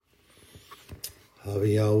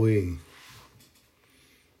Yahweh,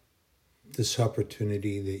 this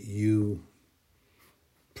opportunity that you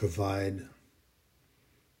provide,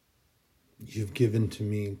 you've given to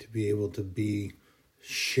me to be able to be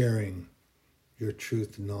sharing your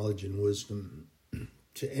truth, knowledge, and wisdom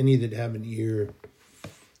to any that have an ear,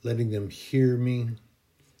 letting them hear me,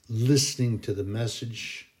 listening to the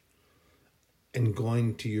message, and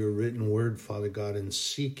going to your written word, Father God, and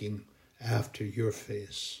seeking after your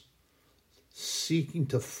face, seeking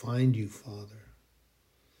to find you, Father.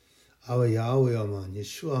 Awa Yahweh aman,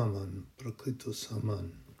 Yeshua aman, Praklitos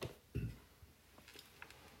aman.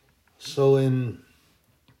 So in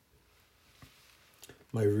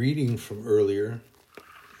my reading from earlier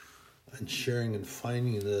and sharing and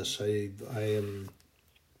finding this,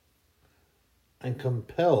 I'm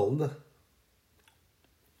compelled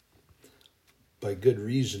by good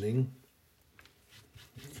reasoning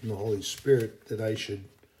from the Holy Spirit that I should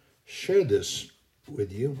share this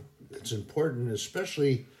with you. It's important,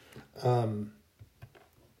 especially now,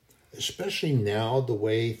 the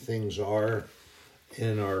way things are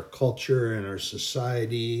in our culture and our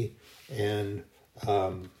society, and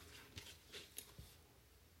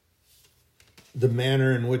the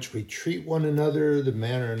manner in which we treat one another, the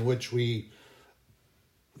manner in which we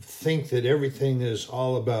think that everything is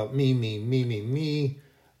all about me,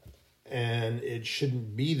 and it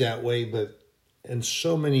shouldn't be that way, but in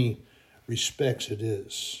so many respects it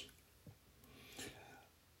is.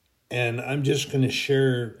 And I'm just going to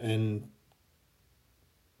share and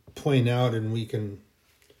point out, and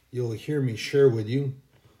you'll hear me share with you,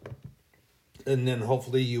 and then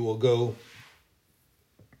hopefully you will go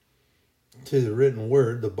to the written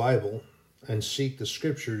word, the Bible, and seek the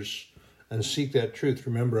scriptures and seek that truth.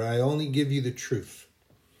 Remember, I only give you the truth.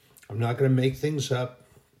 I'm not going to make things up.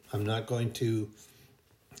 I'm not going to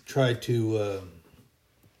try to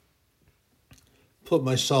put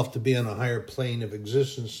myself to be on a higher plane of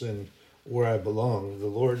existence than where I belong. The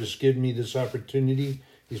Lord has given me this opportunity.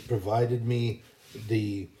 He's provided me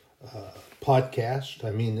the podcast.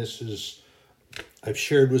 I mean, I've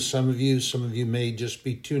shared with some of you. Some of you may just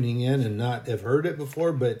be tuning in and not have heard it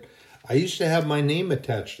before, but I used to have my name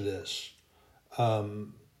attached to this.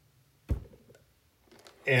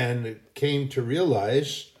 And came to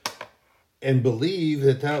realize and believe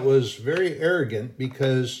that was very arrogant,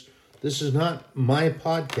 because this is not my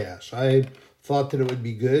podcast. I thought that it would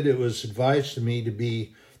be good. It was advised to me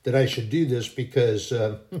that I should do this because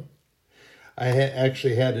I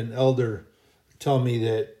actually had an elder tell me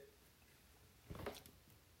that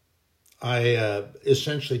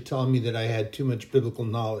essentially telling me that I had too much biblical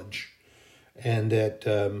knowledge, and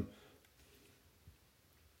that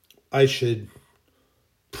I should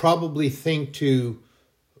probably think to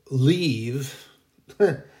leave,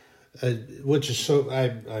 which is so,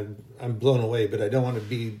 I'm blown away, but I don't want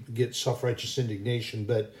to get self-righteous indignation.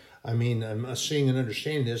 But I mean, I'm seeing and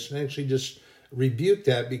understanding this, and actually just rebuke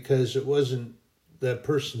that, because it wasn't that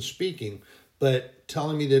person speaking, but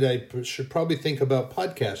telling me that I should probably think about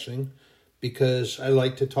podcasting, because I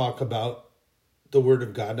like to talk about the Word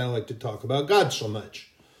of God, and I like to talk about God so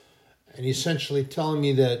much. And essentially telling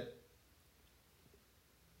me that,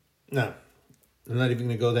 no, I'm not even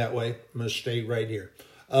going to go that way. I'm going to stay right here.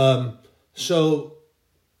 So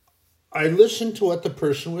I listened to what the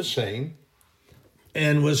person was saying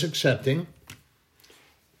and was accepting,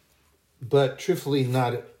 but truthfully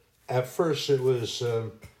not at first. It was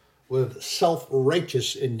with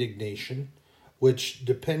self-righteous indignation, which,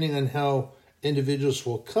 depending on how individuals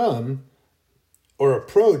will come or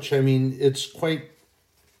approach, I mean, it's quite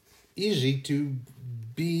easy to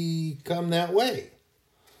become that way.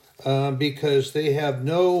 Because they have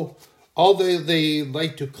all they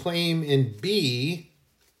like to claim and be,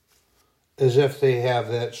 as if they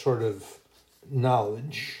have that sort of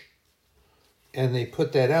knowledge, and they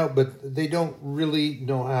put that out, but they don't really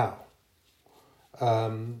know how.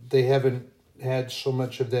 They haven't had so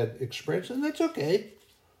much of that experience, and that's okay.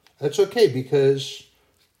 That's okay, because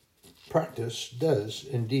practice does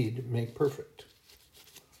indeed make perfect.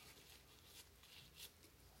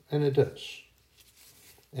 And it does.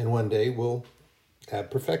 And one day we'll have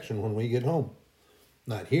perfection when we get home.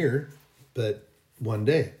 Not here, but one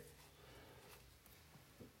day.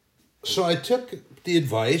 So I took the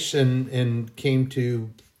advice and came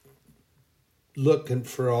to looking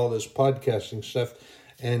for all this podcasting stuff.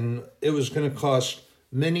 And it was going to cost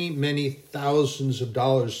many, many thousands of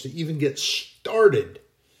dollars to even get started.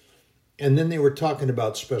 And then they were talking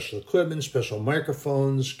about special equipment, special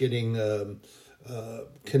microphones, getting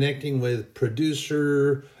connecting with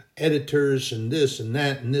producer, editors, and this and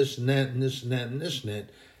that, and this and that, and this and that, and this and that.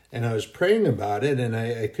 and I was praying about it, and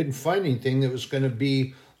I couldn't find anything that was going to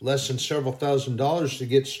be less than several $1,000s to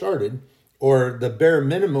get started, or the bare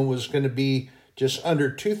minimum was going to be just under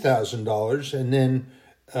 $2,000,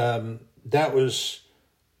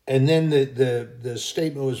 and then the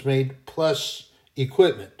statement was made plus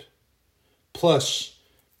equipment, plus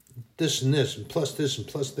this and this, and plus this, and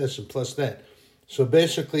plus this, and plus that. So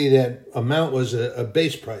basically that amount was a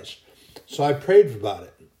base price. So I prayed about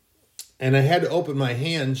it. And I had to open my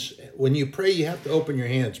hands. When you pray, you have to open your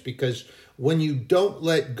hands, because when you don't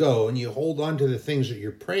let go and you hold on to the things that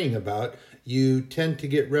you're praying about, you tend to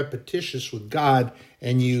get repetitious with God,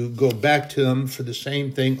 and you go back to Him for the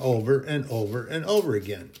same thing over and over and over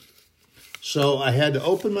again. So I had to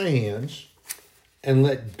open my hands and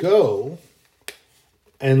let go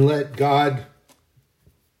and let God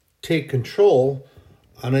take control.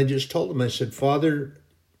 And I just told Him, I said, Father,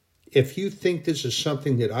 if you think this is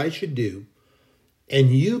something that I should do, and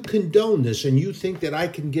you condone this, and you think that I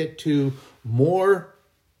can get to more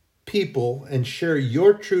people and share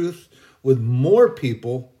your truth with more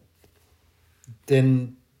people,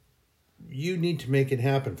 then you need to make it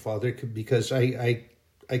happen, Father, because I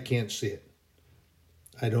can't see it.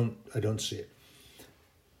 I don't see it.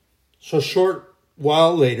 So a short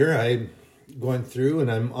while later, I'm going through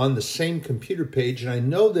and I'm on the same computer page, and I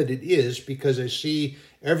know that it is because I see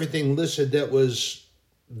everything listed that was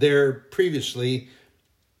there previously,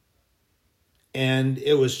 and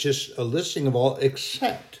it was just a listing of all,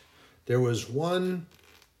 except there was one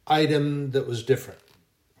item that was different.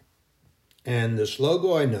 And this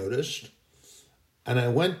logo I noticed, and I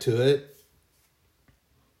went to it,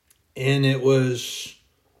 and it was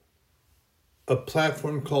a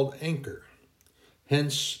platform called Anchor.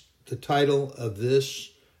 Hence the title of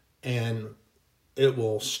this, and it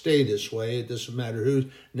will stay this way. It doesn't matter who.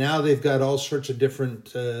 Now they've got all sorts of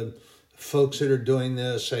different folks that are doing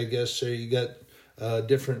this. I guess so you got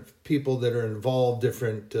different people that are involved,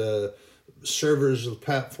 different servers of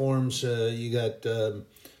platforms. You got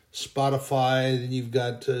Spotify, and you've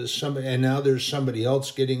got somebody, and now there's somebody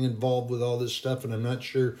else getting involved with all this stuff, and I'm not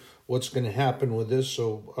sure what's going to happen with this,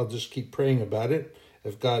 so I'll just keep praying about it.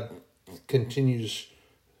 If God continues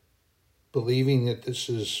believing that this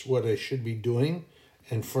is what I should be doing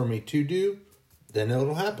and for me to do, then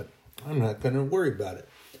it'll happen. I'm not going to worry about it.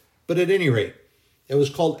 But at any rate, it was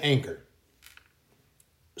called Anchor.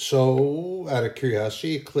 So out of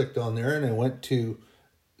curiosity, I clicked on there and I went to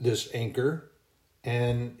this Anchor,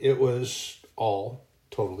 and it was all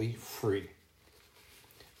totally free.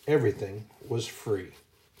 Everything was free.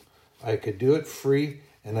 I could do it free,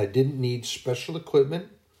 and I didn't need special equipment.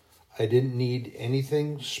 I didn't need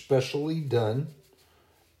anything specially done,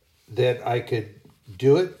 that I could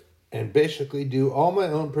do it and basically do all my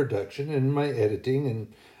own production and my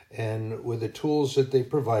editing, and with the tools that they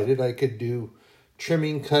provided, I could do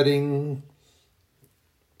trimming, cutting,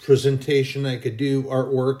 presentation, I could do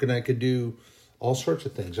artwork, and I could do all sorts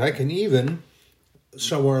of things. I can even,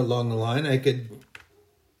 somewhere along the line, I could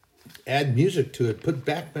add music to it, put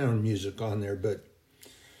background music on there, but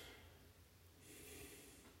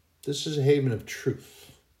this is a haven of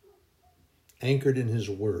truth, anchored in His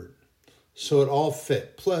Word. So it all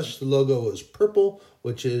fit. Plus, the logo was purple,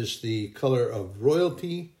 which is the color of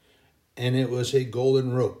royalty, and it was a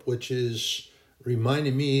golden rope, which is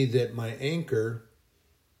reminding me that my anchor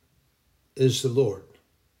is the Lord,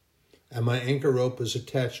 and my anchor rope is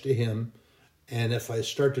attached to Him. And if I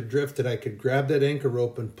start to drift, that I could grab that anchor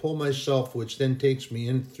rope and pull myself, which then takes me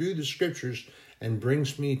in through the Scriptures and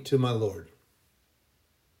brings me to my Lord.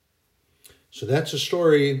 So that's the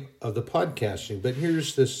story of the podcasting. But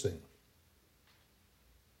here's this thing.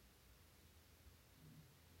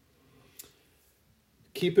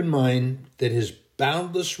 Keep in mind that His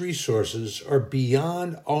boundless resources are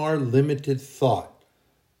beyond our limited thought,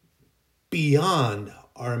 beyond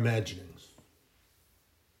our imaginings.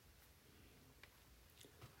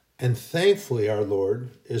 And thankfully, our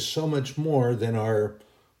Lord is so much more than our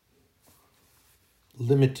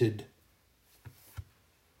limited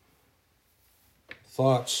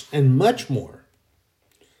thoughts, and much more.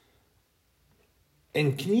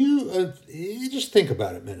 And can you just think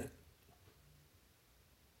about it a minute?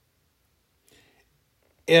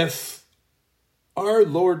 If our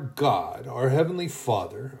Lord God, our Heavenly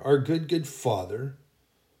Father, our good Father,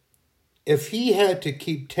 if He had to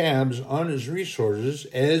keep tabs on His resources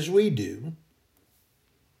as we do,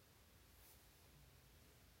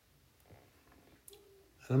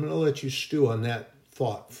 and I'm going to let you stew on that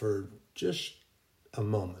thought for just a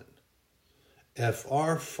moment. If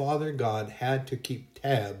our Father God had to keep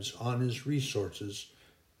tabs on His resources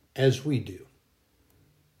as we do,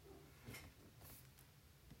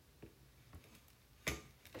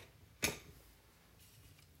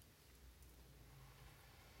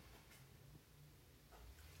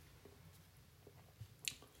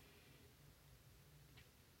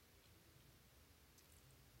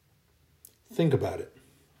 Think about it.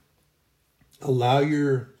 Allow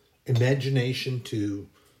your imagination to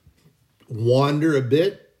wander a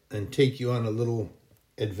bit and take you on a little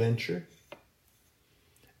adventure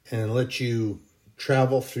and let you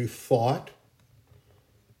travel through thought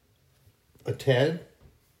a tad.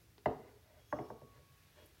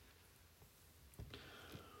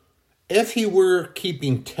 If he were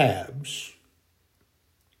keeping tabs,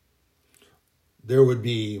 there would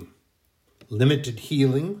be limited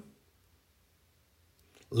healing,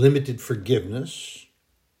 limited forgiveness,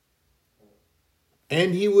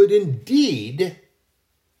 and he would indeed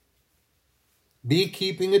be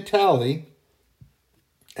keeping a tally,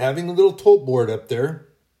 having a little tote board up there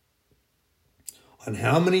on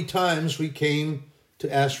how many times we came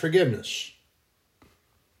to ask forgiveness.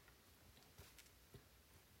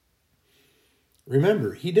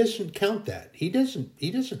 Remember, he doesn't count that. He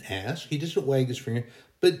doesn't ask. He doesn't wag his finger.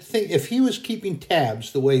 But think, if he was keeping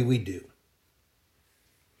tabs the way we do,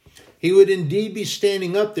 he would indeed be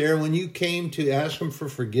standing up there when you came to ask him for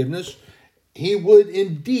forgiveness. He would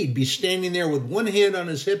indeed be standing there with one hand on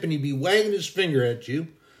his hip and he'd be wagging his finger at you.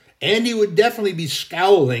 And he would definitely be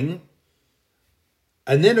scowling.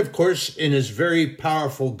 And then, of course, in his very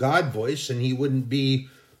powerful God voice, and he wouldn't be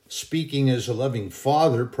speaking as a loving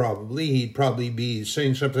father, probably. He'd probably be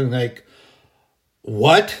saying something like,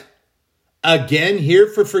 "What? Again here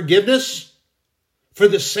for forgiveness? For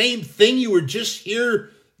the same thing you were just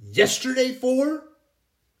here yesterday for?"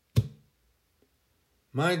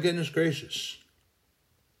 My goodness gracious.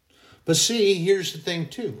 But see, here's the thing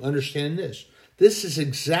too. Understand this. This is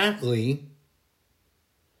exactly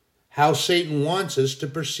how Satan wants us to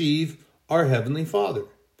perceive our Heavenly Father.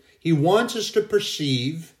 He wants us to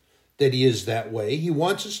perceive that he is that way. He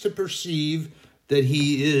wants us to perceive that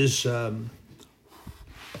he is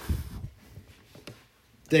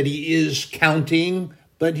counting.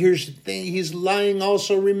 But here's the thing. He's lying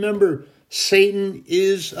also. Remember, Satan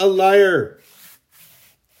is a liar.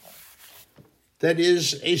 That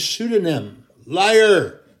is a pseudonym.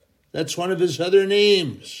 Liar. That's one of his other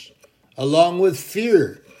names. Along with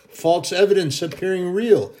fear. False evidence appearing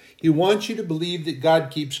real. He wants you to believe that God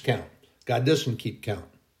keeps count. God doesn't keep count.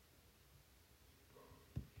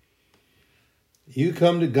 You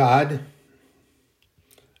come to God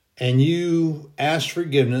and you ask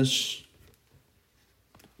forgiveness.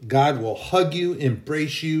 God will hug you,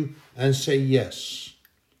 embrace you, and say, "Yes,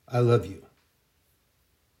 I love you."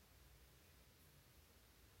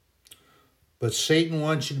 But Satan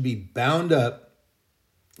wants you to be bound up.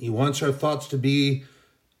 He wants our thoughts to be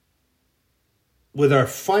with our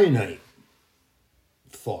finite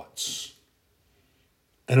thoughts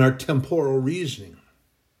and our temporal reasoning.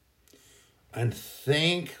 And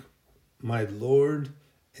thank my Lord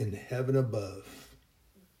in heaven above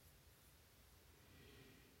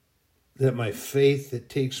that my faith that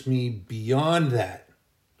takes me beyond that.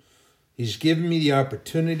 He's given me the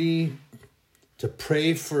opportunity to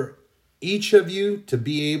pray for each of you, to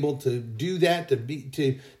be able to do that,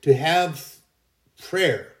 to have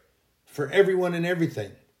prayer for everyone and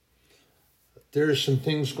everything. There are some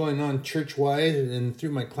things going on church-wide and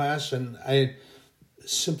through my class, and I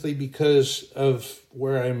simply because of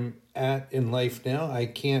where I'm at in life now, I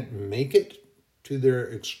can't make it to their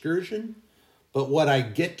excursion. But what I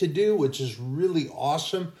get to do, which is really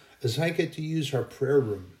awesome, is I get to use our prayer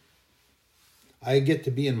room. I get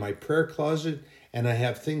to be in my prayer closet, and I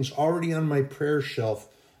have things already on my prayer shelf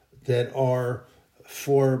that are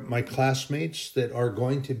for my classmates that are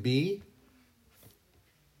going to be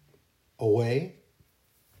away.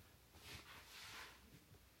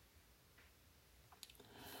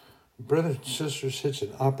 Brothers and sisters, it's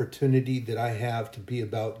an opportunity that I have to be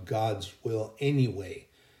about God's will anyway.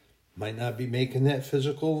 Might not be making that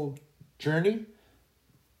physical journey,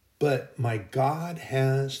 but my God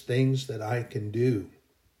has things that I can do.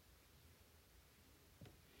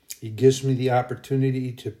 He gives me the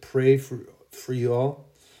opportunity to pray for you all.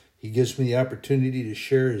 He gives me the opportunity to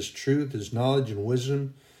share his truth, his knowledge, and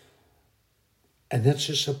wisdom. And that's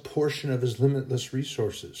just a portion of his limitless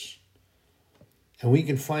resources. And we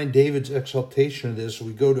can find David's exaltation of this.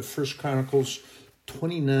 We go to 1 Chronicles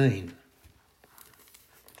 29.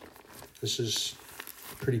 This is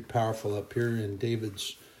pretty powerful up here in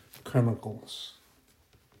David's Chronicles.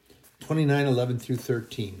 29, 11 through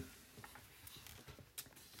 13.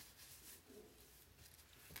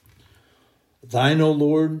 Thine, O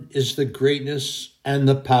Lord, is the greatness and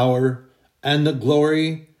the power and the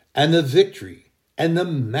glory and the victory and the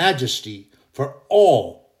majesty, for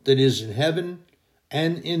all that is in heaven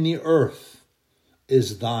and in the earth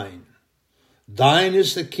is thine. Thine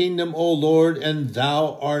is the kingdom, O Lord, and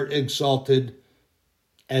thou art exalted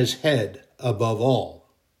as head above all.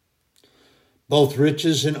 Both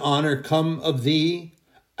riches and honor come of thee,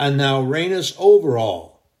 and thou reignest over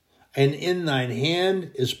all. And in thine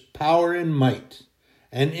hand is power and might,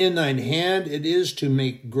 and in thine hand it is to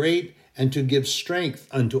make great and to give strength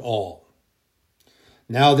unto all.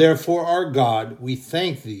 Now therefore, our God, we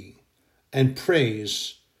thank thee and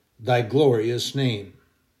praise thy glorious name.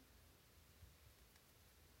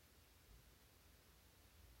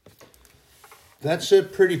 That's a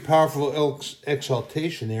pretty powerful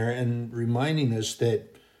exaltation there, and reminding us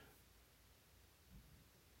that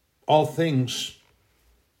all things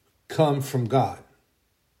come from God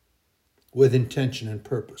with intention and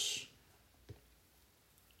purpose.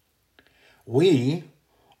 We,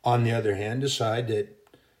 on the other hand, decide that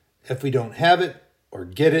if we don't have it or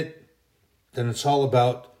get it, then it's all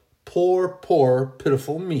about poor,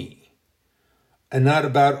 pitiful me, and not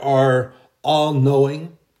about our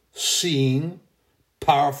all-knowing, seeing,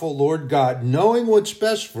 powerful Lord God, knowing what's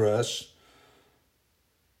best for us.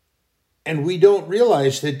 And we don't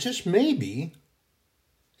realize that just maybe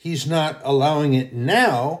he's not allowing it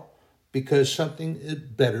now because something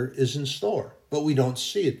better is in store. But we don't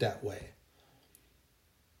see it that way.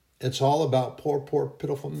 It's all about poor,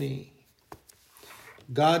 pitiful me.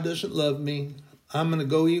 God doesn't love me. I'm going to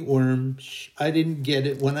go eat worms. I didn't get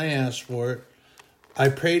it when I asked for it. I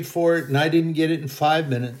prayed for it and I didn't get it in 5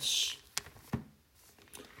 minutes.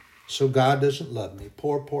 So God doesn't love me.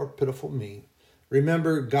 Poor, pitiful me.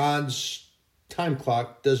 Remember, God's time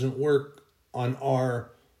clock doesn't work in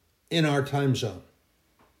our time zone.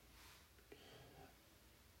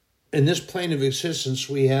 In this plane of existence,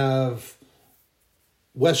 we have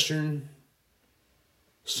Western,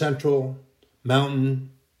 Central,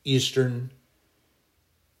 Mountain, Eastern,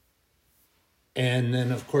 and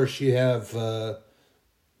then, of course, you have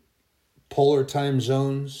polar time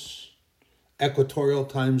zones, equatorial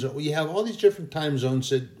time zone. You have all these different time zones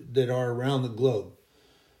that are around the globe,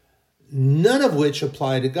 none of which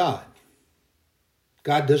apply to God.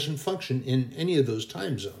 God doesn't function in any of those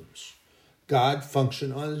time zones. God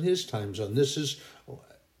functions on his time zone. This is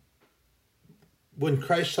when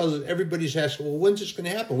Christ tells us, everybody's asking, well, when's this going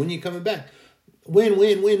to happen? When are you coming back? When?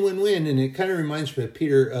 And it kind of reminds me of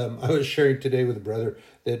Peter. I was sharing today with a brother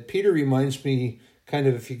that Peter reminds me, kind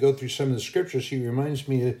of, if you go through some of the scriptures, he reminds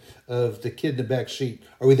me of the kid in the back seat.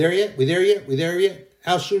 Are we there yet? We there yet?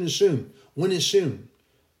 How soon is soon? When is soon?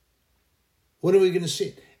 When are we going to see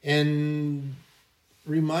it? And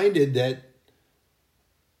reminded that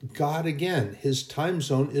God, again, his time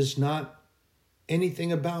zone is not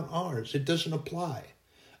anything about ours. It doesn't apply.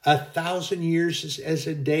 1,000 years is as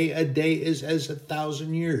a day is as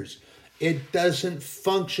 1,000 years. It doesn't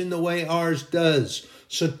function the way ours does.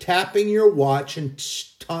 So tapping your watch and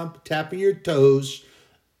tapping your toes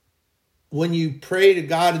when you pray to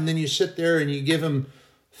God and then you sit there and you give him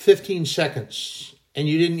 15 seconds and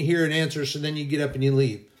you didn't hear an answer, so then you get up and you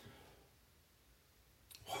leave.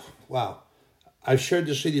 Wow. I've shared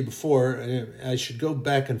this with you before. I should go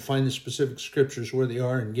back and find the specific scriptures where they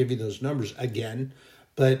are and give you those numbers again.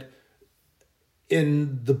 But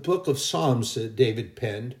in the book of Psalms that David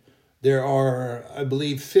penned, there are, I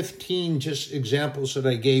believe, 15 just examples that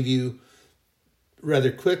I gave you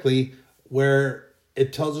rather quickly where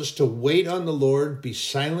it tells us to wait on the Lord, be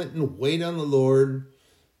silent and wait on the Lord,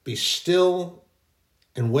 be still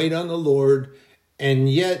and wait on the Lord.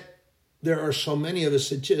 And yet there are so many of us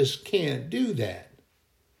that just can't do that.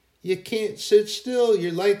 You can't sit still.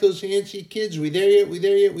 You're like those antsy kids. We there yet? We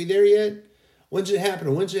there yet? We there yet? When's it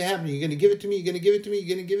happening? When's it happening? You're going to give it to me? You're going to give it to me?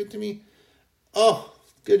 You're going to give it to me? Oh,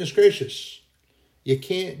 goodness gracious. You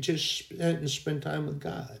can't just spend time with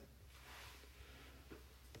God.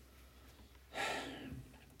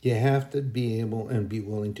 You have to be able and be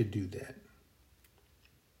willing to do that.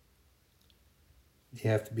 You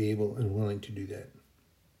have to be able and willing to do that.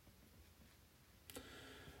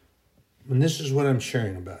 And this is what I'm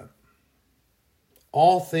sharing about.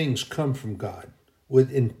 All things come from God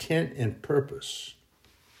with intent and purpose.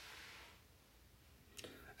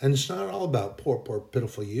 And it's not all about poor,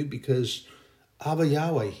 pitiful you, because Abba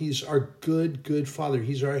Yahweh, he's our good Father.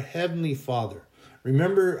 He's our heavenly Father.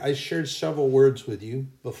 Remember, I shared several words with you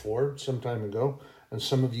before, some time ago, and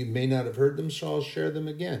some of you may not have heard them, so I'll share them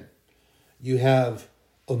again. You have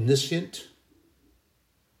omniscient,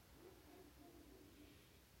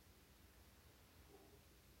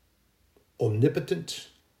 omnipotent,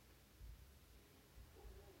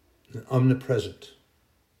 and omnipresent.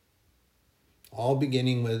 All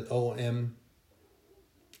beginning with O-M-N-I.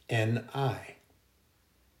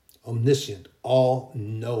 Omniscient,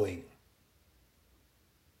 all-knowing.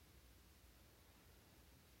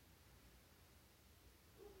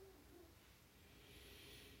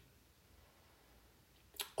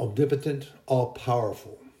 omnipotent,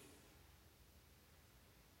 all-powerful,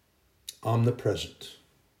 omnipresent,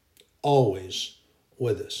 always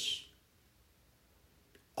with us.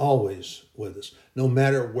 Always with us, no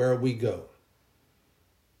matter where we go.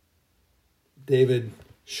 David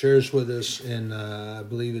shares with us in, I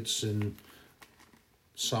believe it's in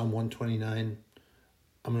Psalm 129.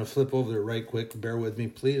 I'm going to flip over there right quick. Bear with me,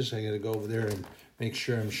 please. I got to go over there and make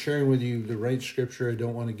sure I'm sharing with you the right scripture. I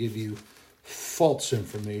don't want to give you false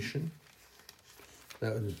information.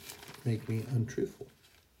 That would make me untruthful.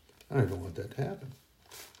 I don't want that to happen.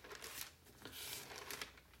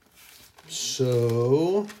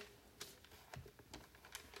 So,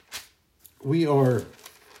 we are,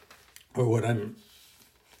 or what I'm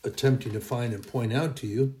attempting to find and point out to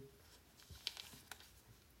you,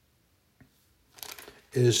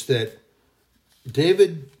 is that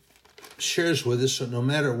David shares with us that no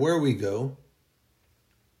matter where we go,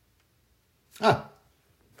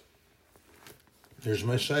 there's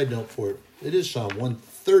my side note for it. It is Psalm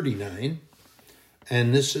 139,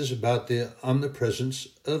 and this is about the omnipresence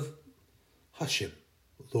of Hashem,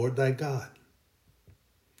 Lord thy God.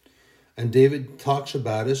 And David talks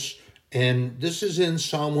about us, and this is in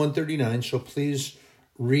Psalm 139, so please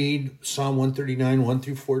read Psalm 139, 1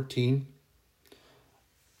 through 14.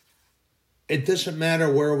 It doesn't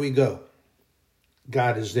matter where we go.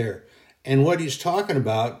 God is there. And what he's talking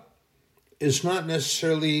about is not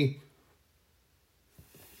necessarily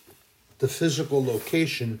the physical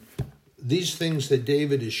location. These things that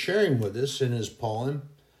David is sharing with us in his poem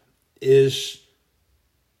is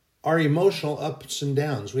our emotional ups and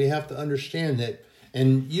downs. We have to understand that.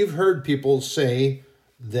 And you've heard people say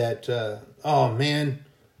that, oh man,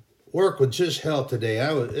 work was just hell today.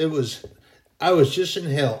 I was just in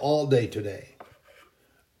hell all day today.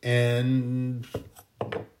 And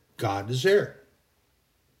God is there.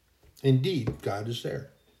 Indeed, God is there.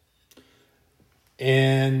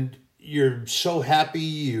 And you're so happy,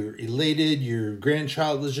 you're elated, your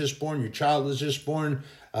grandchild was just born, your child was just born,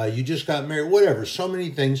 you just got married, whatever, so many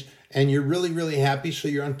things, and you're really, really happy, so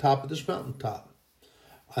you're on top of this mountaintop.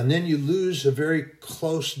 And then you lose a very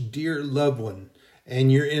close, dear loved one,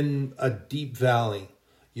 and you're in a deep valley.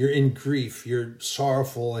 You're in grief, you're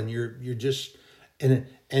sorrowful, and you're just,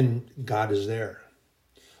 and God is there.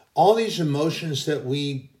 All these emotions that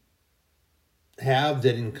we have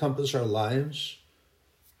that encompass our lives,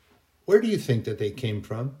 where do you think that they came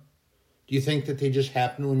from? Do you think that they just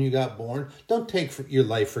happened when you got born? Don't take your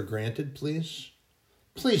life for granted, please.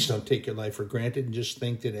 Please don't take your life for granted and just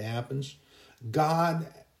think that it happens. God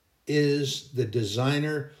is the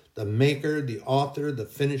designer, the maker, the author, the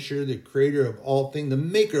finisher, the creator of all things, the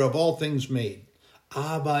maker of all things made.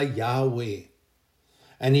 Abba Yahweh.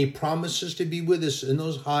 And he promises to be with us in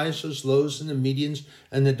those highs, those lows, and the medians,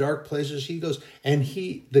 and the dark places he goes. And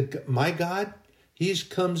my God, he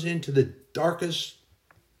comes into the darkest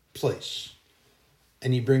place,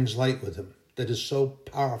 and he brings light with him that is so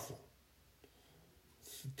powerful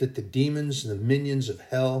that the demons and the minions of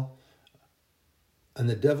hell and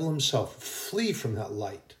the devil himself flee from that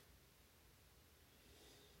light.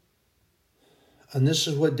 And this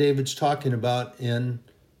is what David's talking about in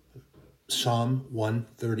Psalm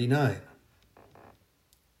 139.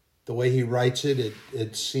 The way he writes it,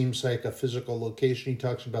 it seems like a physical location. He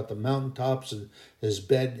talks about the mountaintops and his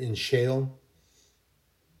bed in Sheol,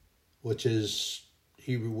 which is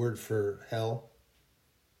Hebrew word for hell.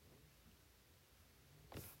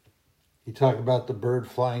 He talked about the bird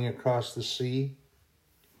flying across the sea,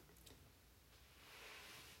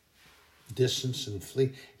 distance and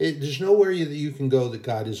flee. There's nowhere that you can go that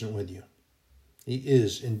God isn't with you. He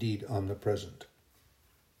is indeed omnipresent.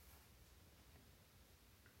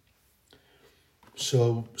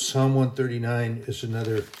 So Psalm 139 is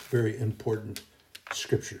another very important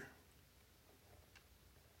scripture.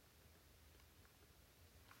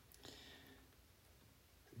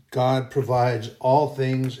 God provides all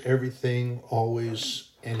things, everything, always,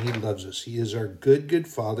 and he loves us. He is our good, good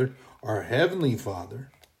Father, our heavenly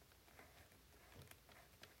Father.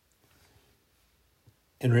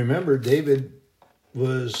 And remember, David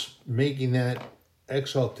was making that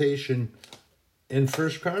exaltation in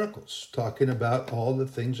 1 Chronicles, talking about all the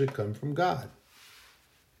things that come from God.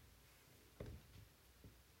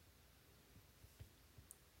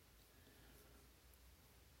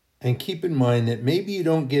 And keep in mind that maybe you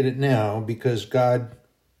don't get it now because God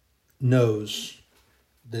knows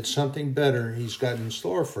that something better he's got in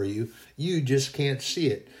store for you. You just can't see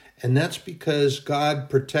it. And that's because God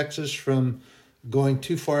protects us from going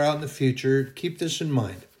too far out in the future. Keep this in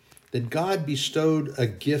mind, that God bestowed a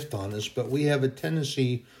gift on us, but we have a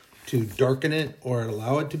tendency darken it or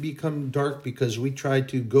allow it to become dark because we try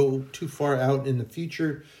to go too far out in the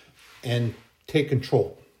future and take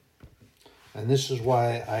control. And this is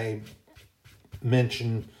why I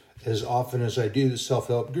mention as often as I do the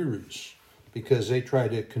self-help gurus, because they try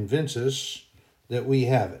to convince us that we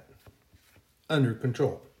have it under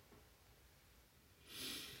control.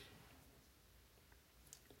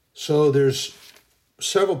 So there's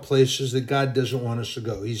several places that God doesn't want us to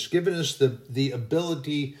go. He's given us the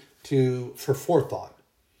ability for forethought.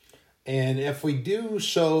 And if we do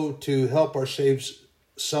so to help ourselves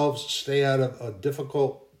stay out of a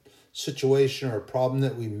difficult situation or a problem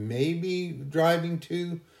that we may be driving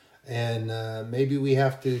to, and maybe we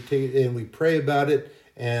have to take it and we pray about it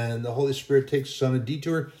and the Holy Spirit takes us on a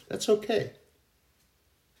detour, that's okay.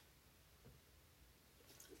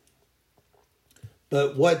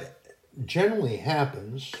 But what generally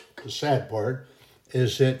happens, the sad part,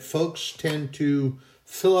 is that folks tend to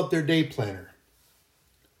fill up their day planner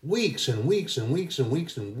weeks and weeks and weeks and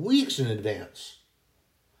weeks and weeks in advance.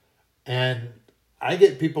 And I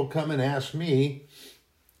get people come and ask me,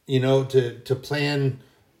 to plan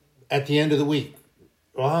at the end of the week.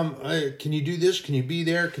 Can you do this? Can you be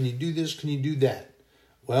there? Can you do this? Can you do that?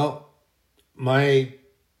 Well, my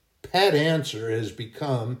pat answer has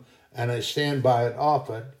become, and I stand by it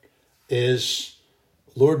often, is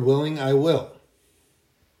Lord willing, I will.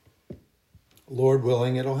 Lord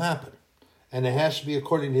willing, it'll happen. And it has to be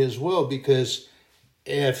according to his will, because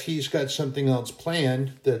if he's got something else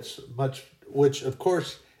planned which of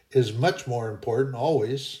course is much more important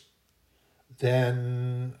always,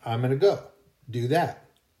 then I'm going to go do that.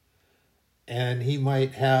 And he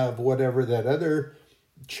might have whatever that other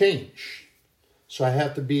change. So I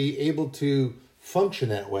have to be able to function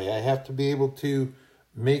that way. I have to be able to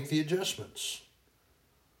make the adjustments.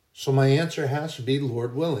 So my answer has to be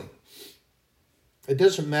Lord willing. It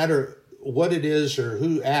doesn't matter what it is or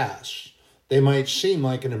who asks. They might seem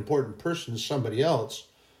like an important person to somebody else,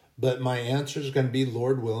 but my answer is going to be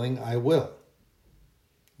Lord willing, I will.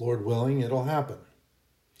 Lord willing, it'll happen.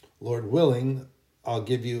 Lord willing, I'll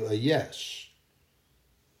give you a yes.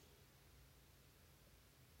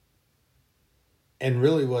 And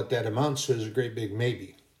really what that amounts to is a great big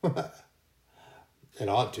maybe. It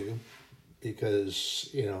ought to,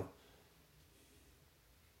 because,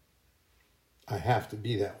 I have to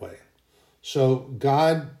be that way. So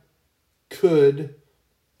God could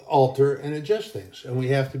alter and adjust things, and we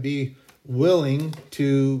have to be willing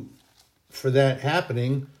for that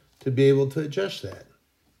happening, to be able to adjust that.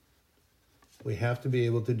 We have to be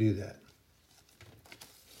able to do that.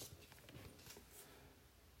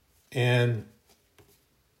 And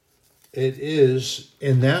it is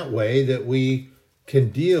in that way that we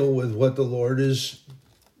can deal with what the Lord has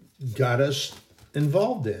got us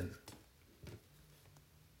involved in.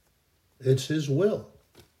 It's his will.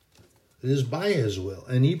 It is by his will.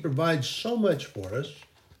 And he provides so much for us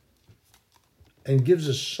and gives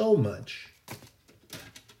us so much.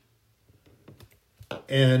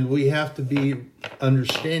 And we have to be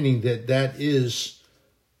understanding that that is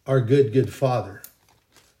our good Father.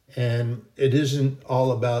 And it isn't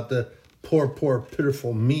all about the poor,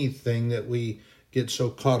 pitiful me thing that we get so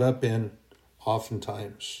caught up in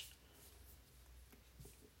oftentimes,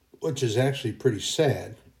 which is actually pretty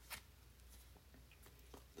sad.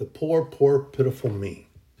 The poor, pitiful me.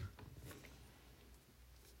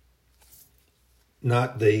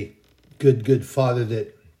 Not the good Father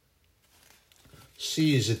that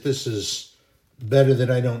sees that this is better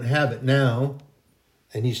that I don't have it now,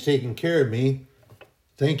 and he's taking care of me.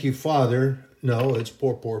 Thank you, Father. No, it's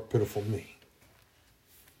poor, pitiful me.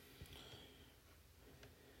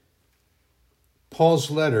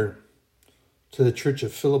 Paul's letter to the church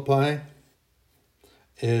of Philippi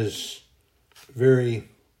is very,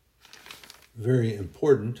 very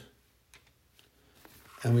important.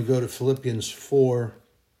 And we go to Philippians 4,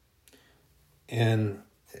 and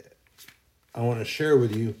I want to share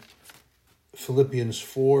with you Philippians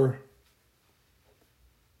 4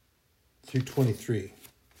 through 23.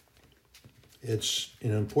 It's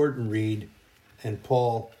an important read, and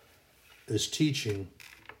Paul is teaching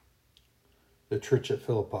the church at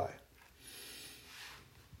Philippi.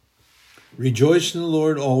 Rejoice in the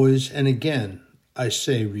Lord always, and again I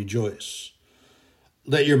say rejoice.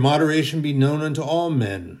 Let your moderation be known unto all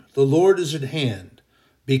men. The Lord is at hand.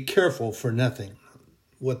 Be careful for nothing.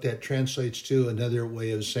 What that translates to, another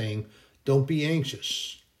way of saying, don't be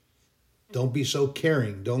anxious. Don't be so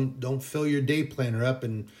caring. Don't fill your day planner up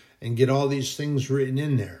and get all these things written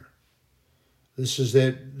in there. This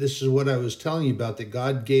is what I was telling you about, that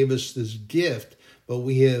God gave us this gift, but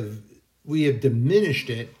we have diminished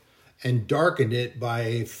it, and darkened it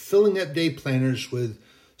by filling up day planners with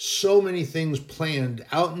so many things planned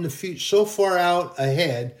out in the future, so far out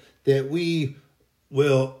ahead that we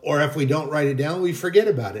will, or if we don't write it down, we forget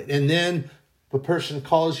about it. And then the person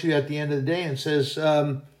calls you at the end of the day and says,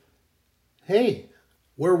 hey,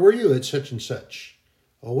 where were you at such and such?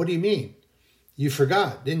 Oh, what do you mean? You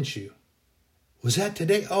forgot, didn't you? Was that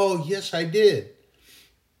today? Oh, yes, I did.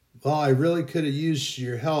 Well, I really could have used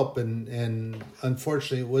your help, and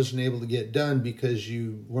unfortunately it wasn't able to get done because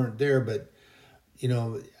you weren't there. But, you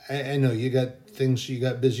know, I know you got things you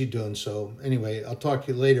got busy doing. So anyway, I'll talk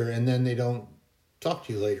to you later. And then they don't talk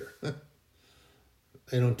to you later.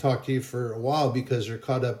 They don't talk to you for a while because they're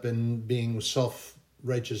caught up in being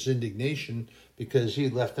self-righteous indignation because you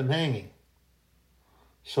left them hanging.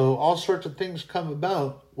 So all sorts of things come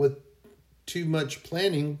about with too much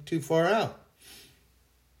planning too far out.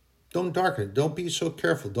 Don't darken it. Don't be so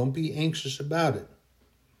careful. Don't be anxious about it.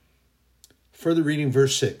 Further reading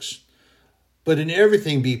verse 6. But in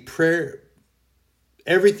everything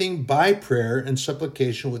by prayer and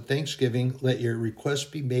supplication with thanksgiving, let your requests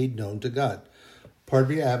be made known to God.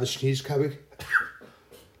 Pardon me, I have a sneeze coming.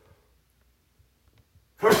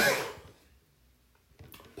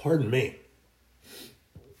 Pardon me.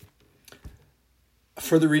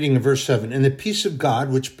 Further reading in verse 7. And the peace of God,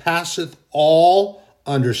 which passeth all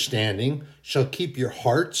understanding, shall keep your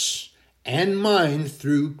hearts and mind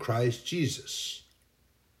through Christ Jesus.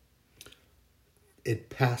 It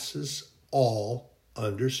passes all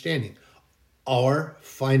understanding. Our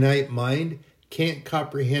finite mind can't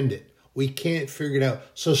comprehend it. We can't figure it out.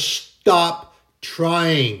 So stop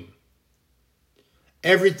trying.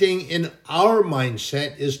 Everything in our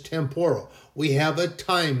mindset is temporal. We have a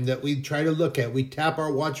time that we try to look at. We tap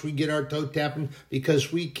our watch, we get our toe tapping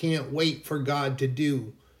because we can't wait for God to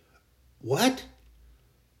do. What?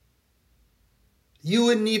 You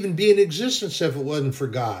wouldn't even be in existence if it wasn't for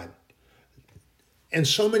God. And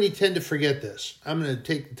so many tend to forget this. I'm going to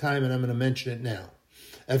take the time and I'm going to mention it now.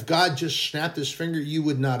 If God just snapped his finger, you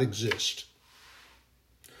would not exist.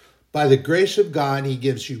 By the grace of God, he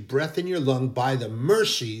gives you breath in your lung. By the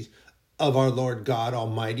mercy of our Lord God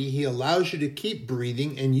Almighty, he allows you to keep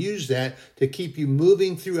breathing and use that to keep you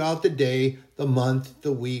moving throughout the day, the month,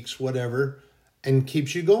 the weeks, whatever, and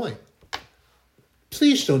keeps you going.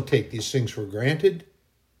 Please don't take these things for granted.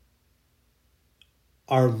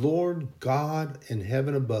 Our Lord God in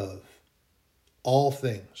heaven above, all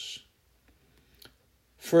things.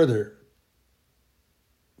 Further,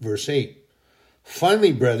 verse 8.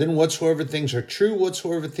 Finally, brethren, whatsoever things are true,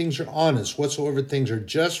 whatsoever things are honest, whatsoever things are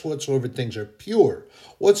just, whatsoever things are pure,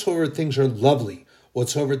 whatsoever things are lovely,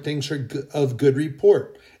 whatsoever things are of good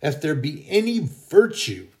report, if there be any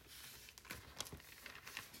virtue,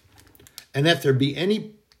 and if there be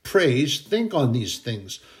any praise, think on these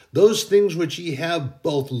things. Those things which ye have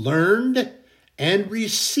both learned and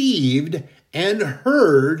received and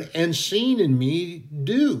heard and seen in me,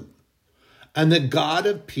 do. And the God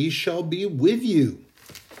of peace shall be with you.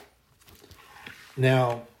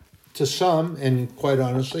 Now, to some, and quite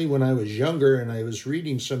honestly, when I was younger and I was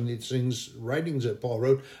reading some of these things, writings that Paul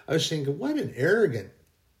wrote, I was thinking, what an arrogant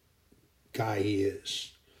guy he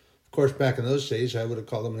is. Of course, back in those days, I would have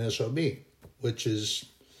called him an SOB, which is,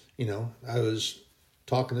 I was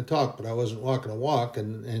talking the talk, but I wasn't walking a walk,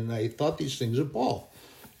 and I thought these things of Paul.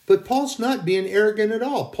 But Paul's not being arrogant at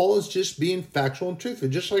all. Paul is just being factual and truthful.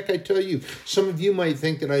 Just like I tell you, some of you might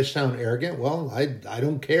think that I sound arrogant. Well, I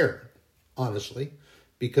don't care, honestly,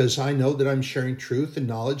 because I know that I'm sharing truth and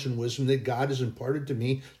knowledge and wisdom that God has imparted to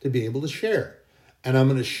me to be able to share. And I'm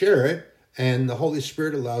going to share it, and the Holy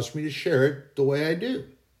Spirit allows me to share it the way I do.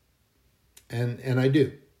 And I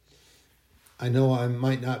do. I know I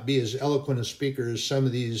might not be as eloquent a speaker as some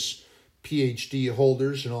of these PhD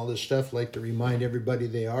holders and all this stuff like to remind everybody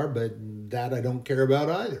they are, but that I don't care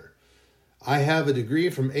about either. I have a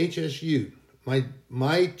degree from HSU.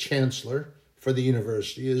 My chancellor for the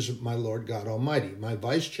university is my Lord God Almighty. My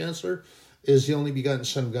vice chancellor is the only begotten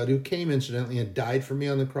Son of God who came incidentally and died for me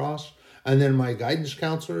on the cross. And then my guidance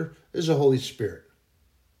counselor is the Holy Spirit.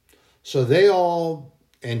 So they all,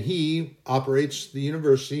 and he operates the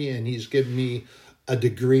university, and he's given me a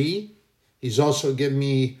degree. He's also given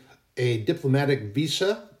me a diplomatic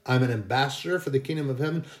visa. I'm an ambassador for the kingdom of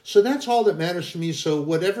heaven. So that's all that matters to me. So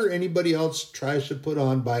whatever anybody else tries to put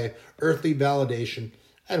on by earthly validation,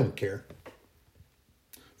 I don't care.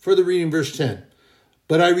 Further reading verse 10.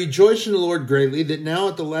 But I rejoice in the Lord greatly that now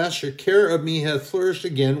at the last your care of me hath flourished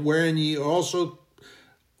again, wherein ye also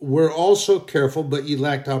were also careful, but ye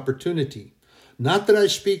lacked opportunity. Not that I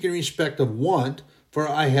speak in respect of want, for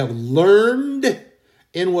I have learned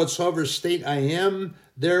in whatsoever state I am,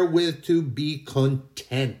 therewith to be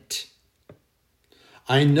content.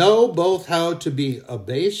 I know both how to be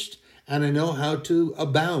abased, and I know how to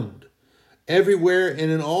abound. Everywhere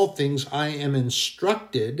and in all things I am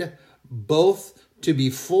instructed, both to be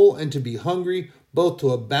full and to be hungry, both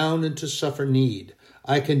to abound and to suffer need.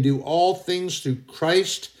 I can do all things through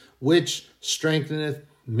Christ, which strengtheneth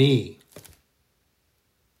me.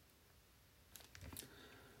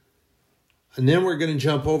 And then we're going to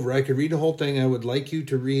jump over. I could read the whole thing. I would like you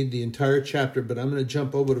to read the entire chapter, but I'm going to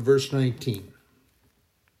jump over to verse 19.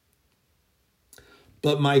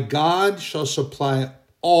 But my God shall supply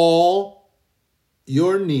all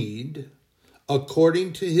your need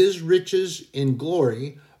according to his riches in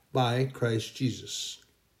glory by Christ Jesus.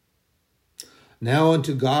 Now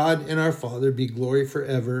unto God and our Father be glory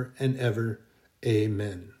forever and ever.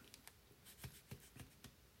 Amen.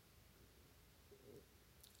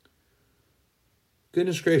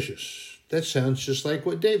 Goodness gracious, that sounds just like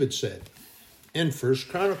what David said in 1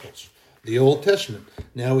 Chronicles, the Old Testament.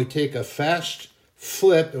 Now we take a fast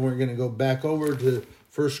flip and we're going to go back over to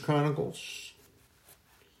 1 Chronicles,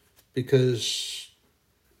 because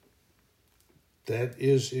that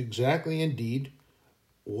is exactly indeed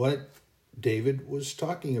what David was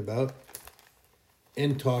talking about,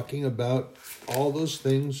 and talking about all those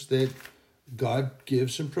things that God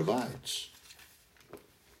gives and provides.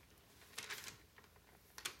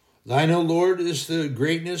 Thine, O Lord, is the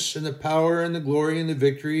greatness and the power and the glory and the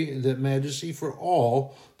victory and the majesty, for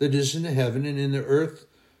all that is in the heaven and in the earth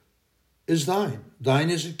is thine.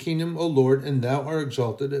 Thine is the kingdom, O Lord, and thou art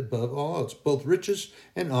exalted above all else. Both riches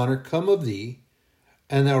and honor come of thee,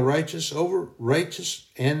 and thou righteous,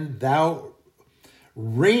 and thou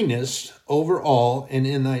reignest over all, and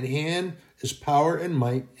in thine hand is power and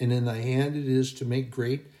might, and in thy hand it is to make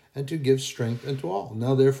great and to give strength unto all.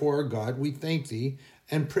 Now therefore, our God, we thank thee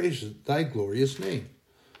and praise thy glorious name.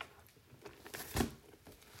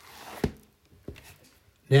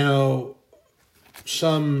 Now,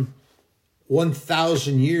 some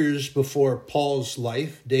 1,000 years before Paul's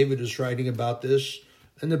life, David is writing about this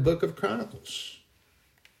in the book of Chronicles.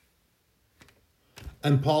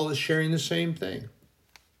 And Paul is sharing the same thing.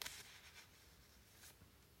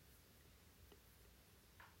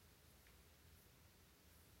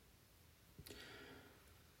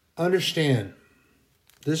 Understand,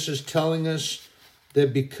 this is telling us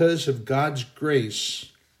that because of God's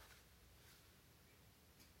grace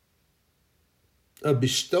of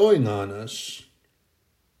bestowing on us,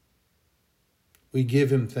 we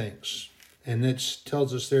give him thanks. And it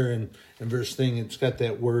tells us there in verse thing, it's got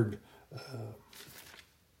that word,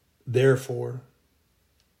 therefore.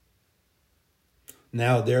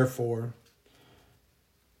 Now, therefore,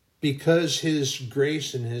 because his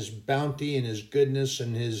grace and his bounty and his goodness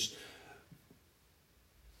and his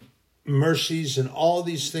mercies and all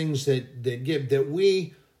these things that give, that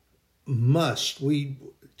we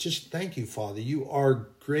just thank you, Father. You are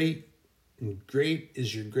great, and great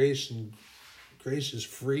is your grace, and grace is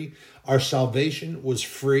free. Our salvation was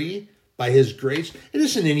free by his grace. It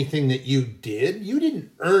isn't anything that you did. You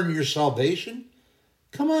didn't earn your salvation.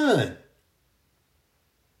 Come on.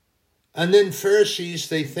 And then Pharisees,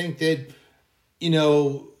 they think that,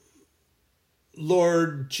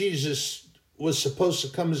 Lord Jesus was supposed to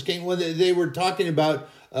come as king. Well, they were talking about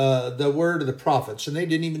the word of the prophets, and they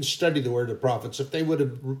didn't even study the word of the prophets. If they would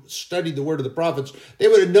have studied the word of the prophets, they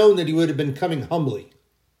would have known that he would have been coming humbly.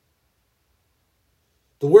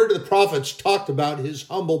 The word of the prophets talked about his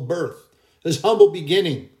humble birth, his humble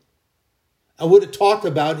beginning, and would have talked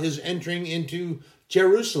about his entering into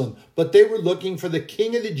Jerusalem. But they were looking for the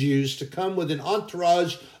King of the Jews to come with an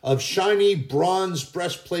entourage of shiny bronze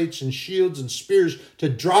breastplates and shields and spears to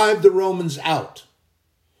drive the Romans out.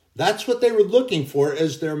 That's what they were looking for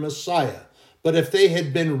as their Messiah. But if they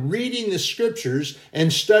had been reading the scriptures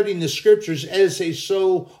and studying the scriptures as they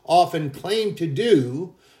so often claim to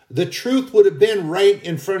do, the truth would have been right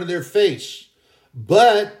in front of their face.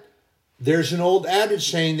 But there's an old adage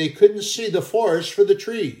saying they couldn't see the forest for the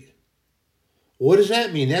tree. What does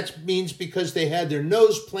that mean? That means because they had their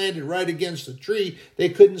nose planted right against the tree, they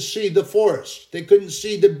couldn't see the forest. They couldn't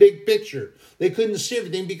see the big picture. They couldn't see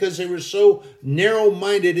everything because they were so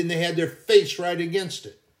narrow-minded and they had their face right against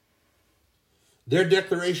it. Their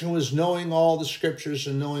declaration was knowing all the scriptures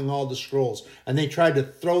and knowing all the scrolls. And they tried to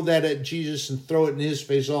throw that at Jesus and throw it in his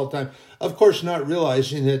face all the time. Of course, not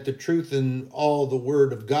realizing that the truth and all the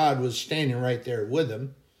word of God was standing right there with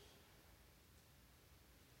him.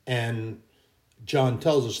 And John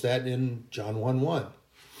tells us that in John 1:1.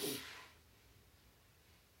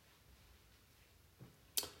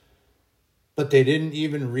 But they didn't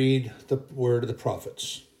even read the word of the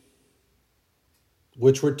prophets.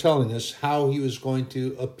 which were telling us how he was going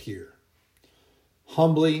to appear.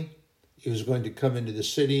 Humbly, he was going to come into the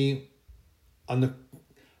city on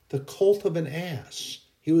the colt of an ass.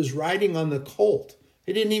 He was riding on the colt.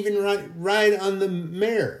 He didn't even ride on the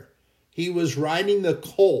mare. He was riding the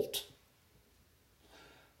colt.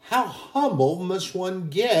 How humble must one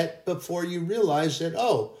get before you realize that,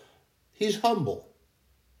 oh, he's humble?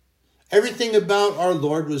 Everything about our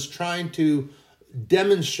Lord was trying to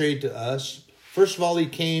demonstrate to us. First of all, he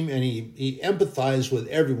came and he empathized with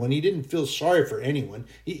everyone. He didn't feel sorry for anyone.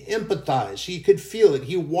 He empathized. He could feel it.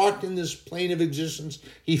 He walked in this plane of existence.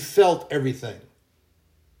 He felt everything.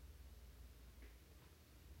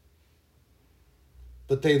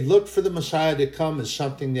 But they looked for the Messiah to come as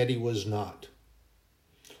something that he was not.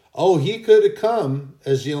 Oh, he could have come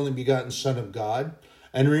as the only begotten Son of God.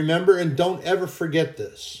 And remember, and don't ever forget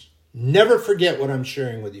this. Never forget what I'm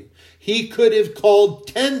sharing with you. He could have called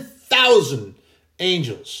 10,000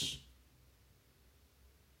 angels.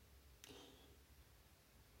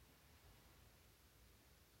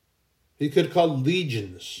 He could have called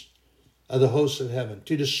legions of the hosts of heaven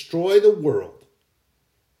to destroy the world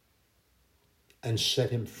and set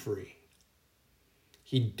him free.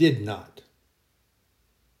 He did not.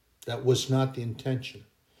 That was not the intention.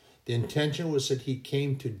 The intention was that he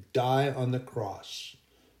came to die on the cross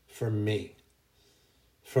for me.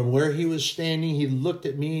 From where he was standing, he looked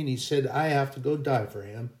at me and he said, I have to go die for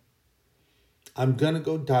him. I'm going to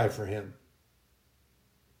go die for him.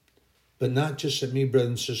 But not just at me, brothers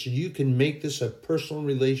and sisters. You can make this a personal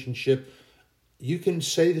relationship. You can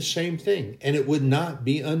say the same thing, and it would not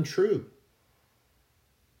be untrue.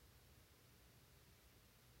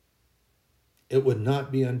 It would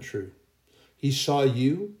not be untrue. He saw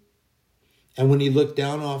you, and when he looked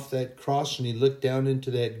down off that cross and he looked down into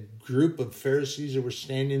that group of Pharisees that were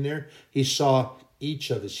standing there, he saw each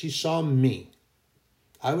of us. He saw me.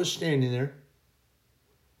 I was standing there.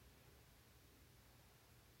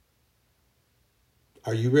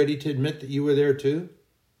 Are you ready to admit that you were there too?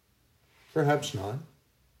 Perhaps not.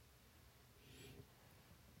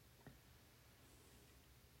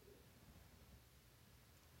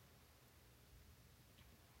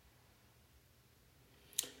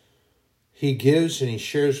 He gives and he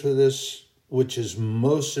shares with us, which is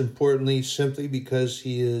most importantly simply because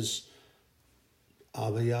he is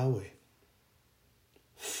Abba Yahweh,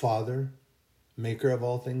 Father, maker of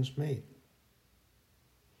all things made.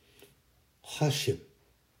 Hashem,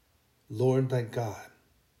 Lord thy God.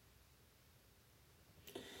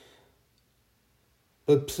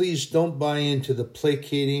 But please don't buy into the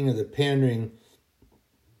placating or the pandering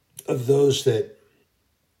of those that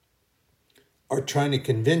are trying to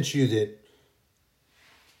convince you that,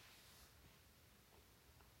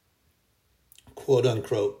 quote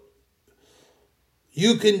unquote,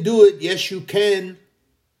 you can do it. Yes, you can.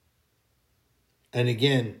 And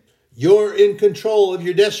again, you're in control of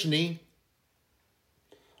your destiny.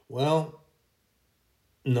 Well,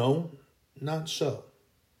 no, not so.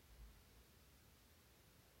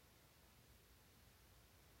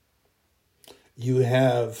 You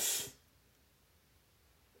have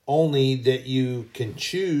only that you can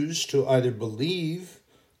choose to either believe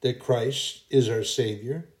that Christ is our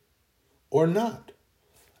Savior or not.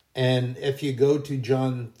 And if you go to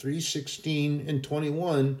John 3:16 and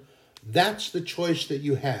 21, that's the choice that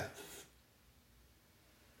you have.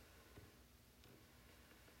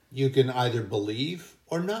 You can either believe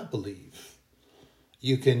or not believe.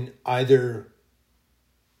 You can either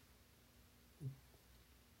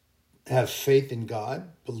have faith in God,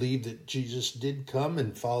 believe that Jesus did come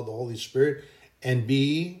and follow the Holy Spirit, and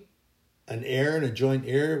be an heir and a joint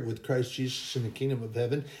heir with Christ Jesus in the kingdom of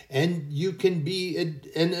heaven. And you can be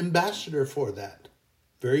an ambassador for that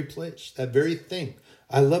very place, that very thing.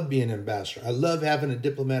 I love being an ambassador. I love having a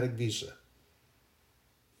diplomatic visa.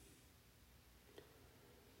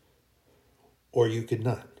 Or you could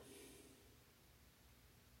not.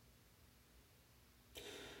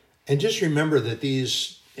 And just remember that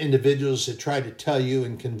these individuals that try to tell you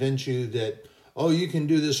and convince you that, oh, you can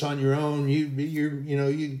do this on your own.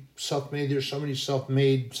 You self-made. There's so many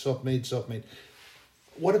self-made.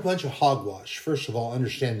 What a bunch of hogwash. First of all,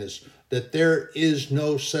 understand this, that there is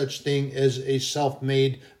no such thing as a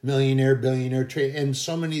self-made millionaire, billionaire, and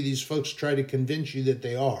so many of these folks try to convince you that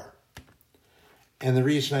they are. And the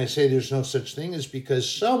reason I say there's no such thing is because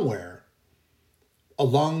somewhere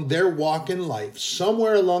along their walk in life,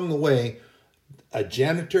 somewhere along the way, a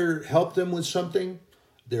janitor helped them with something,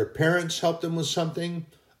 their parents helped them with something,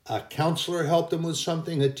 a counselor helped them with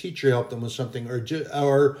something, a teacher helped them with something,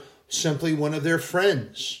 or simply one of their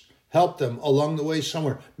friends help them along the way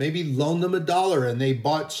somewhere. Maybe loan them $1 and they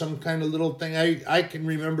bought some kind of little thing. I can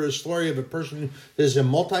remember a story of a person who's a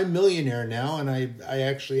multimillionaire now, and I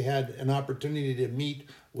actually had an opportunity to meet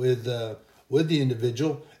with the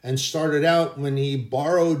individual, and started out when he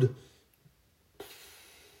borrowed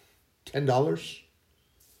 $10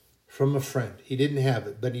 from a friend. He didn't have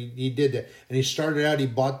it, but he did that. And he started out, he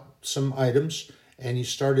bought some items, and he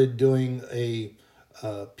started doing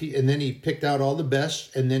and then he picked out all the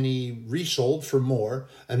best, and then he resold for more,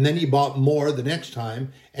 and then he bought more the next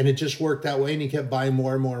time, and it just worked that way, and he kept buying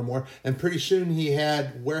more and more and more, and pretty soon he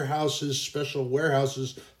had special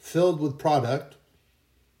warehouses filled with product,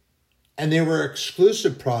 and they were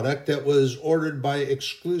exclusive product that was ordered by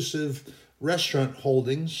exclusive restaurant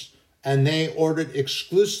holdings, and they ordered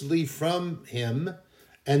exclusively from him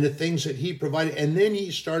and the things that he provided, and then he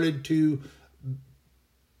started to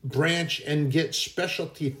branch and get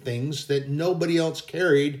specialty things that nobody else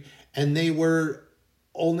carried, and they were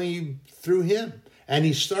only through him. And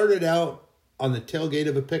he started out on the tailgate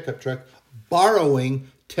of a pickup truck borrowing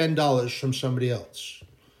 $10 from somebody else,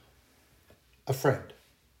 a friend.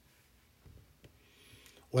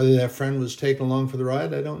 Whether that friend was taken along for the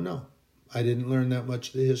ride, I don't know. I didn't learn that much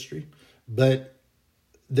of the history, but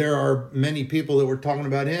there are many people that were talking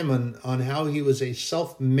about him on how he was a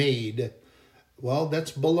self-made. Well,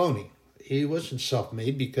 that's baloney. He wasn't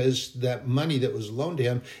self-made, because that money that was loaned to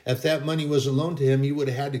him, if that money wasn't loaned to him, he would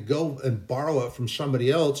have had to go and borrow it from somebody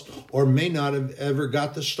else, or may not have ever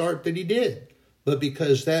got the start that he did. But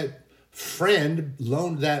because that friend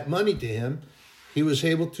loaned that money to him, he was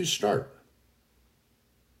able to start.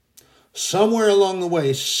 Somewhere along the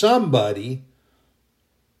way, somebody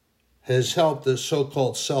has helped the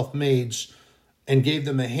so-called self-mades and gave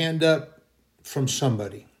them a hand up from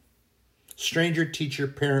somebody. Stranger, teacher,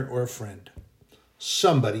 parent, or a friend.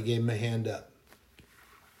 Somebody gave him a hand up.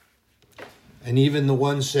 And even the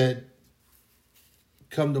ones that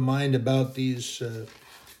come to mind about these, and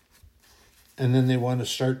then they want to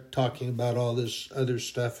start talking about all this other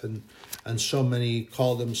stuff, and so many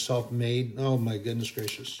call them self-made. Oh my goodness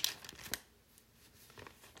gracious.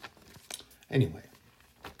 Anyway,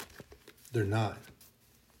 they're not.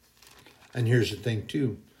 And here's the thing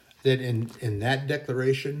too, that in that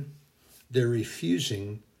declaration, they're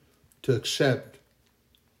refusing to accept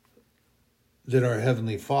that our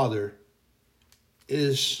Heavenly Father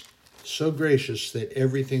is so gracious that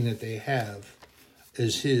everything that they have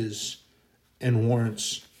is His and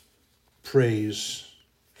warrants praise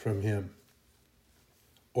from Him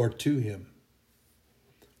or to Him.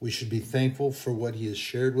 We should be thankful for what He has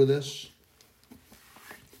shared with us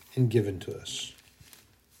and given to us.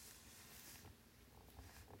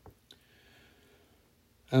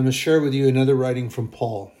 I'm going to share with you another writing from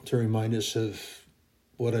Paul to remind us of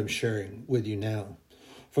what I'm sharing with you now.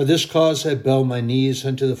 For this cause I bow my knees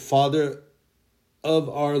unto the Father of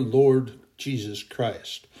our Lord Jesus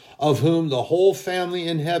Christ, of whom the whole family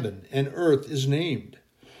in heaven and earth is named,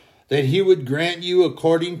 that He would grant you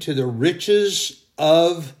according to the riches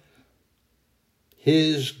of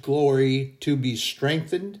His glory to be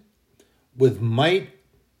strengthened with might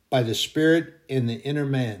by the Spirit in the inner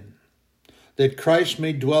man, that Christ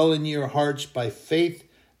may dwell in your hearts by faith,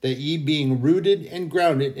 that ye being rooted and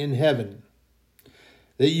grounded in heaven,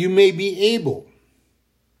 that you may be able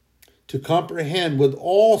to comprehend with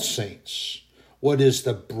all saints what is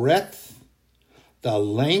the breadth, the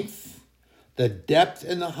length, the depth,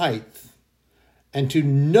 and the height, and to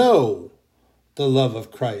know the love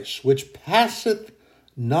of Christ, which passeth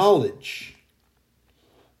knowledge,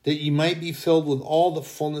 that ye might be filled with all the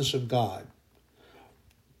fullness of God.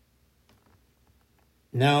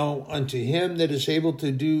 Now unto Him that is able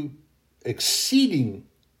to do exceeding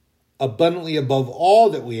abundantly above all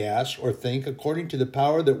that we ask or think, according to the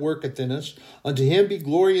power that worketh in us, unto Him be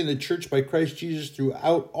glory in the church by Christ Jesus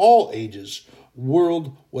throughout all ages,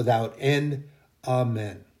 world without end.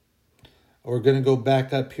 Amen. We're going to go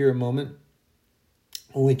back up here a moment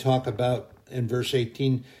when we talk about, in verse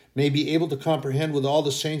 18, may be able to comprehend with all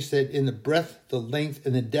the saints that in the breadth, the length,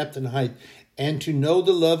 and the depth and height, and to know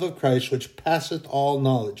the love of Christ, which passeth all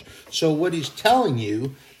knowledge. So what he's telling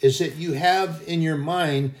you is that you have in your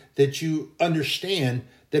mind that you understand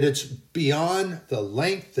that it's beyond the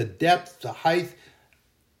length, the depth, the height.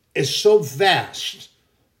 It's so vast.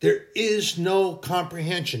 There is no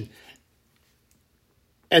comprehension.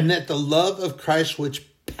 And that the love of Christ, which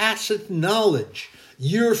passeth knowledge,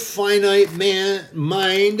 your finite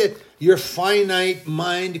mind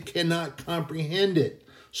cannot comprehend it.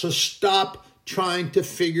 So stop trying to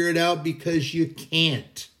figure it out, because you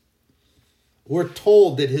can't. We're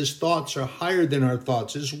told that His thoughts are higher than our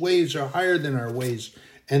thoughts. His ways are higher than our ways.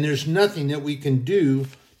 And there's nothing that we can do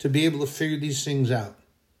to be able to figure these things out.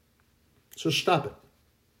 So stop it.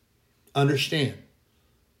 Understand.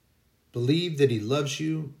 Believe that he loves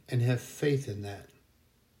you and have faith in that.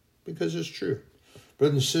 Because it's true.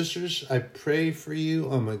 Brothers and sisters, I pray for you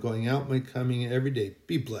on my going out, my coming every day.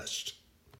 Be blessed.